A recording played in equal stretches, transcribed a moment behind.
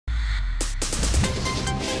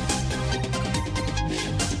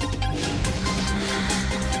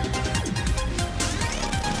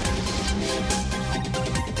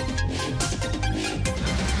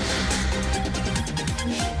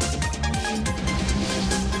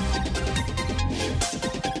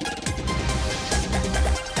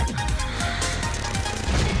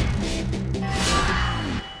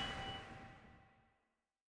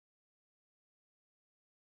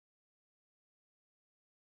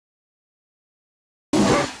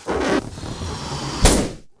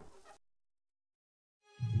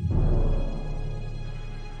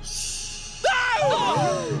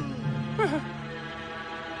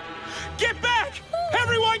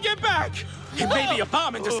It may be a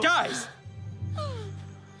bomb in disguise.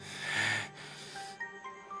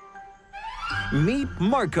 Meet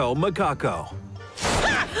Marco Macaco.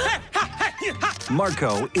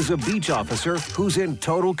 Marco is a beach officer who's in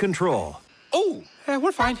total control. Oh,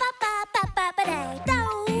 we're fine.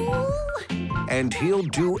 And he'll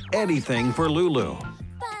do anything for Lulu.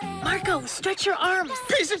 Marco, stretch your arms.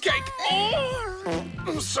 Piece of cake. Oh,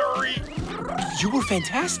 I'm sorry. You were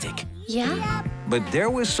fantastic. Yeah? But there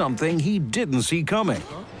was something he didn't see coming.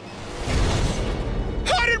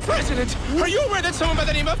 Honored President, are you aware that someone by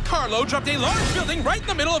the name of Carlo dropped a large building right in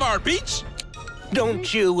the middle of our beach?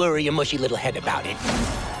 Don't you worry your mushy little head about it.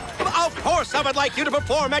 Of course I would like you to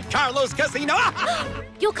perform at Carlo's Casino.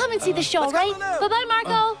 You'll come and see the show, right? Bye-bye,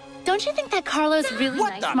 Marco. Don't you think that Carlo's really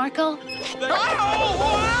nice, Marco?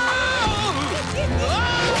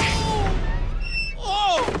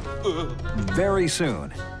 Very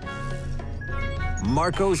soon,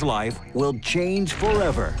 Marco's life will change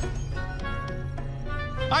forever.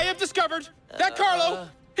 I have discovered that Carlo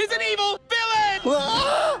is an evil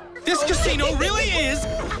villain! This casino really is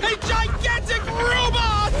a gigantic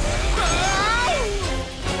robot!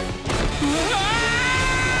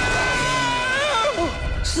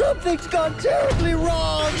 Something's gone terribly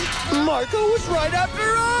wrong. Marco was right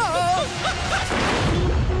after all.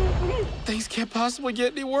 Things can't possibly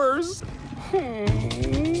get any worse.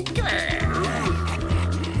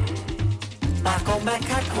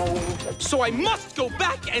 So I must go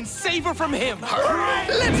back and save her from him.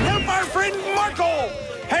 Let's help our friend Marco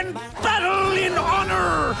and battle in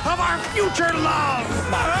honor of our future love.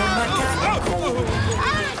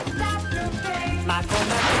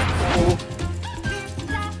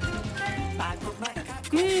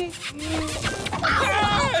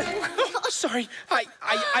 Sorry, I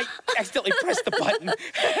accidentally pressed the button.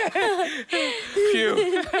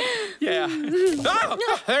 Phew. Yeah.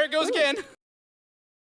 Oh, there it goes again.